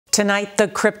Tonight, the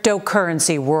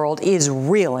cryptocurrency world is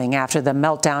reeling after the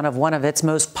meltdown of one of its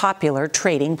most popular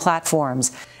trading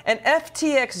platforms. An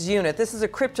FTX unit, this is a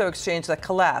crypto exchange that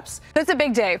collapsed. It's a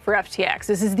big day for FTX.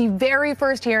 This is the very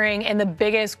first hearing in the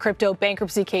biggest crypto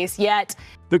bankruptcy case yet.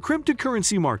 The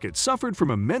cryptocurrency market suffered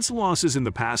from immense losses in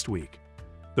the past week.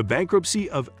 The bankruptcy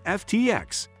of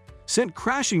FTX sent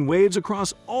crashing waves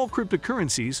across all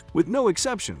cryptocurrencies with no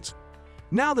exceptions.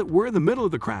 Now that we're in the middle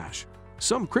of the crash,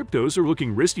 some cryptos are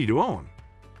looking risky to own.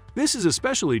 This is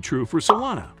especially true for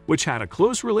Solana, which had a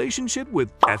close relationship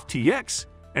with FTX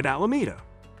and Alameda.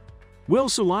 Will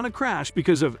Solana crash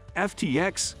because of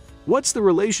FTX? What's the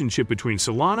relationship between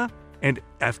Solana and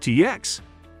FTX?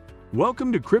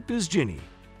 Welcome to Crypto's Genie,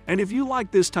 and if you like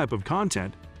this type of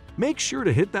content, make sure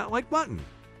to hit that like button,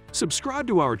 subscribe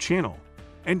to our channel,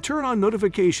 and turn on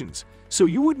notifications so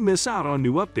you wouldn't miss out on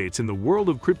new updates in the world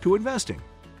of crypto investing.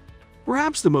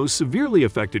 Perhaps the most severely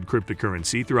affected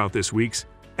cryptocurrency throughout this week's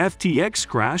FTX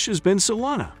crash has been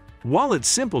Solana. While it's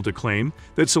simple to claim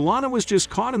that Solana was just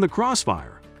caught in the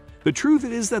crossfire, the truth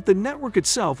is that the network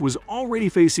itself was already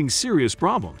facing serious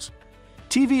problems.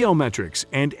 TVL metrics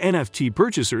and NFT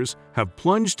purchasers have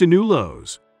plunged to new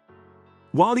lows.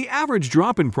 While the average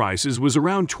drop in prices was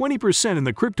around 20% in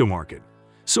the crypto market,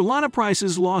 Solana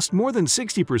prices lost more than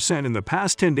 60% in the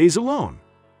past 10 days alone.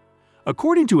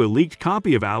 According to a leaked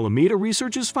copy of Alameda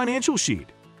Research's financial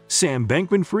sheet, Sam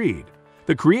Bankman-Fried,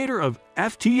 the creator of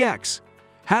FTX,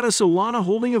 had a Solana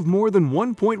holding of more than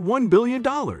 $1.1 billion.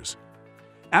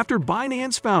 After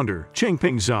Binance founder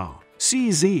Changpeng Zhao,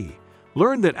 CZ,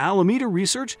 learned that Alameda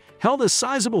Research held a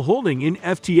sizable holding in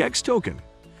FTX token,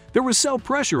 there was sell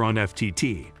pressure on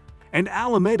FTT, and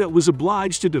Alameda was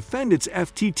obliged to defend its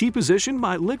FTT position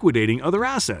by liquidating other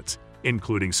assets,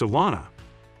 including Solana.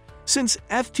 Since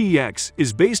FTX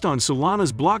is based on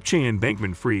Solana's blockchain and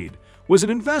Bankman-Fried was an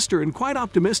investor and quite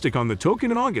optimistic on the token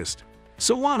in August,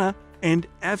 Solana and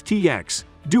FTX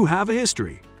do have a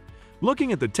history.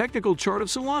 Looking at the technical chart of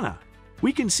Solana,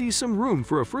 we can see some room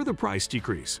for a further price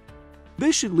decrease.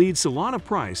 This should lead Solana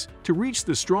price to reach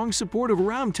the strong support of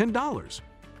around $10.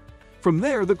 From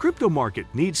there, the crypto market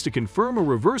needs to confirm a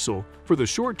reversal for the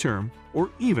short term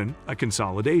or even a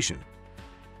consolidation.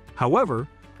 However,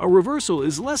 a reversal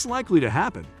is less likely to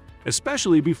happen,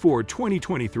 especially before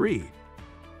 2023.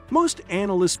 Most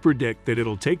analysts predict that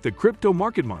it'll take the crypto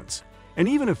market months and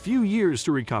even a few years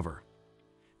to recover.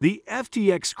 The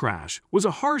FTX crash was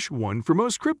a harsh one for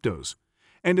most cryptos,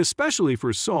 and especially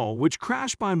for Sol, which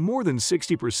crashed by more than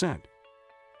 60%.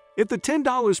 If the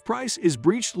 $10 price is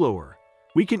breached lower,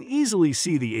 we can easily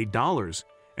see the $8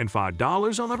 and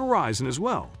 $5 on the horizon as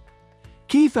well.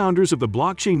 Key founders of the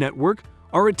blockchain network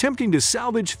are attempting to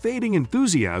salvage fading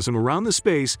enthusiasm around the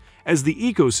space as the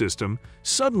ecosystem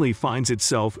suddenly finds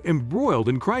itself embroiled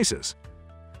in crisis.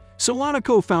 Solana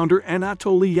co-founder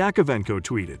Anatoly Yakovenko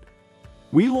tweeted,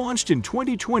 "We launched in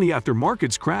 2020 after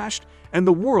markets crashed and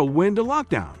the world went into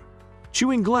lockdown.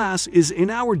 Chewing glass is in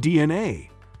our DNA,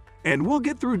 and we'll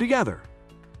get through together."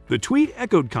 The tweet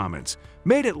echoed comments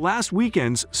made at last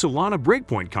weekend's Solana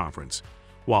Breakpoint conference,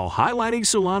 while highlighting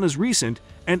Solana's recent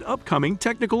and upcoming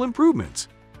technical improvements.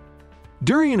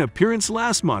 During an appearance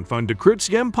last month on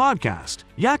Qustions podcast,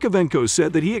 Yakovenko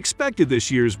said that he expected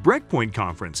this year's Breakpoint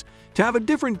conference to have a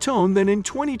different tone than in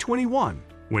 2021,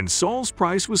 when Sol's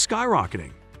price was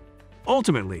skyrocketing.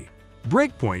 Ultimately,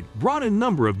 Breakpoint brought a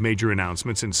number of major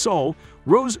announcements and Sol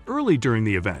rose early during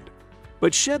the event,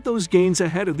 but shed those gains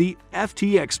ahead of the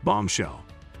FTX bombshell.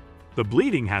 The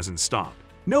bleeding hasn't stopped.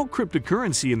 No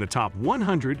cryptocurrency in the top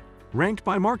 100, ranked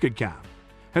by market cap,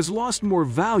 has lost more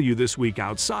value this week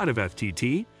outside of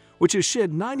FTT, which has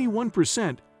shed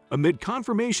 91% amid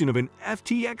confirmation of an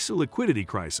FTX liquidity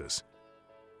crisis.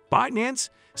 Binance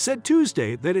said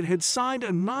Tuesday that it had signed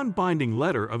a non-binding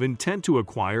letter of intent to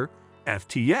acquire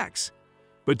FTX,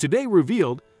 but today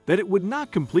revealed that it would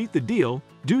not complete the deal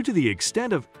due to the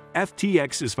extent of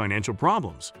FTX's financial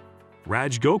problems.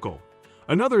 Raj Gokul,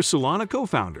 another Solana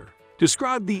co-founder,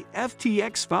 described the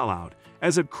FTX fallout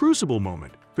as a crucible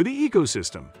moment for the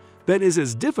ecosystem that is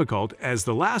as difficult as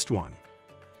the last one.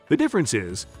 The difference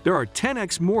is there are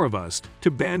 10x more of us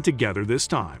to band together this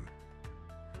time.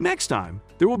 Next time,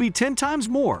 there will be 10 times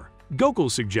more, Gokul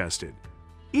suggested.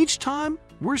 Each time,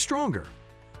 we're stronger.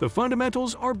 The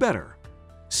fundamentals are better.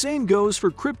 Same goes for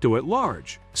crypto at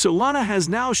large. Solana has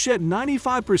now shed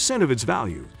 95% of its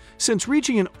value since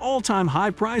reaching an all-time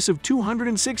high price of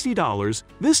 $260,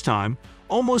 this time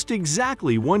almost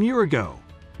exactly 1 year ago,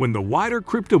 when the wider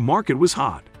crypto market was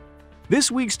hot.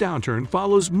 This week's downturn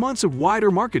follows months of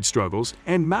wider market struggles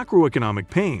and macroeconomic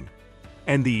pain,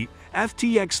 and the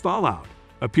FTX fallout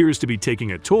appears to be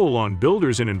taking a toll on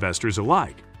builders and investors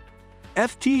alike.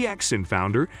 FTX and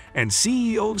founder and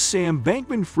CEO Sam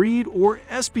Bankman-Fried, or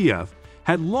SBF,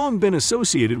 had long been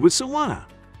associated with Solana,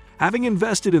 having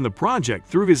invested in the project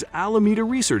through his Alameda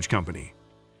research company.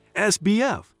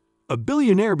 SBF, a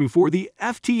billionaire before the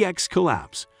FTX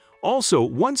collapse, also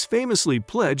once famously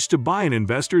pledged to buy an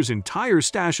investor's entire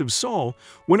stash of Sol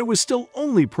when it was still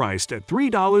only priced at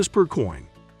 $3 per coin.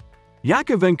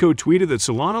 Yakovenko tweeted that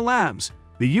Solana Labs,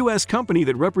 the U.S. company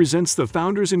that represents the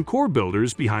founders and core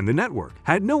builders behind the network,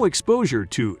 had no exposure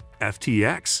to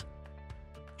FTX.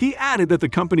 He added that the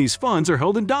company's funds are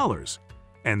held in dollars,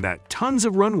 and that tons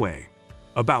of runway,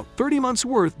 about 30 months'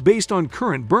 worth based on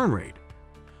current burn rate.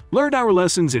 Learned our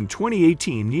lessons in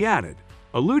 2018, he added,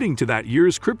 alluding to that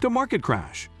year's crypto market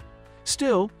crash.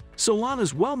 Still,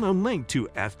 Solana's well-known link to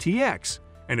FTX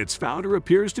and its founder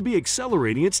appears to be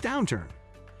accelerating its downturn,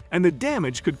 and the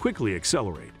damage could quickly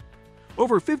accelerate.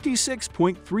 Over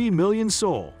 56.3 million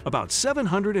Sol, about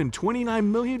 $729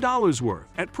 million worth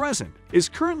at present, is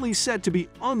currently said to be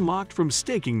unlocked from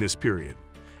staking this period,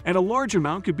 and a large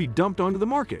amount could be dumped onto the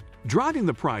market, driving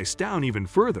the price down even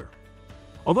further.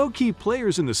 Although key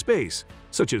players in the space,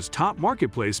 such as top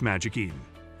marketplace Magic Eden,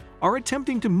 are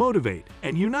attempting to motivate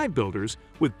and unite builders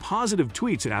with positive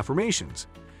tweets and affirmations,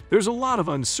 there's a lot of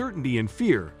uncertainty and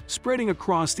fear spreading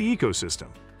across the ecosystem.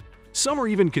 Some are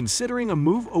even considering a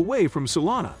move away from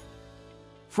Solana.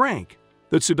 Frank,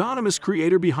 the pseudonymous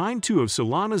creator behind two of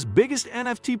Solana's biggest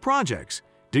NFT projects,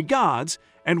 DeGods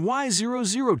and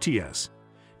Y00TS,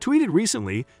 tweeted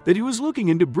recently that he was looking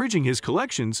into bridging his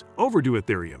collections over to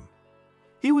Ethereum.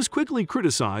 He was quickly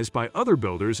criticized by other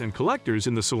builders and collectors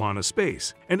in the Solana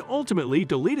space and ultimately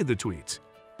deleted the tweets,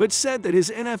 but said that his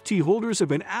NFT holders have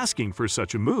been asking for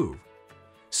such a move.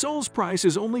 Sol's price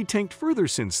has only tanked further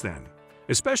since then,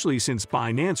 especially since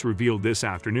Binance revealed this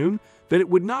afternoon that it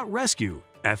would not rescue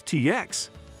FTX.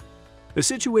 The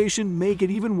situation may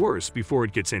get even worse before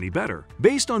it gets any better,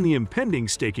 based on the impending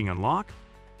staking unlock.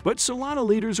 But Solana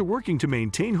leaders are working to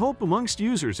maintain hope amongst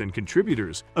users and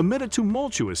contributors amid a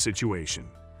tumultuous situation.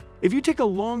 If you take a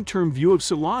long-term view of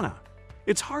Solana,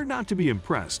 it's hard not to be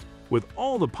impressed with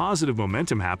all the positive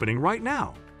momentum happening right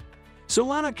now.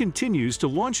 Solana continues to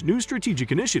launch new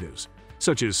strategic initiatives,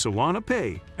 such as Solana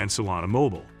Pay and Solana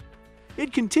Mobile.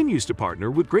 It continues to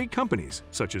partner with great companies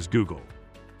such as Google.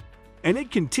 And it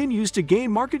continues to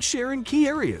gain market share in key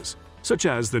areas, such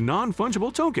as the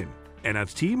non-fungible token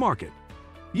 (NFT) market.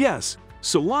 Yes,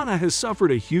 Solana has suffered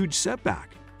a huge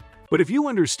setback, but if you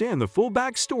understand the full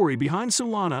backstory behind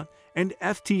Solana and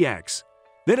FTX,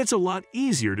 then it's a lot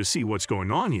easier to see what's going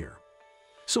on here.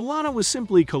 Solana was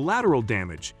simply collateral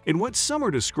damage in what some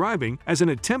are describing as an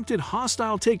attempted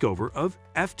hostile takeover of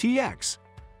FTX.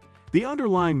 The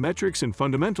underlying metrics and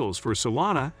fundamentals for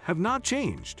Solana have not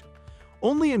changed.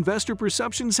 Only investor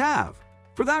perceptions have.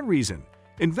 For that reason,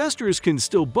 investors can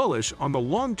still bullish on the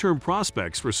long-term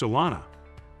prospects for Solana.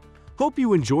 Hope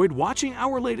you enjoyed watching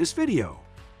our latest video.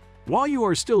 While you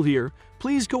are still here,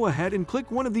 please go ahead and click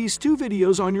one of these two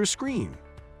videos on your screen.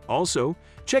 Also,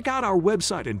 check out our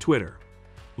website and Twitter.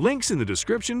 Links in the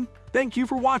description. Thank you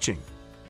for watching.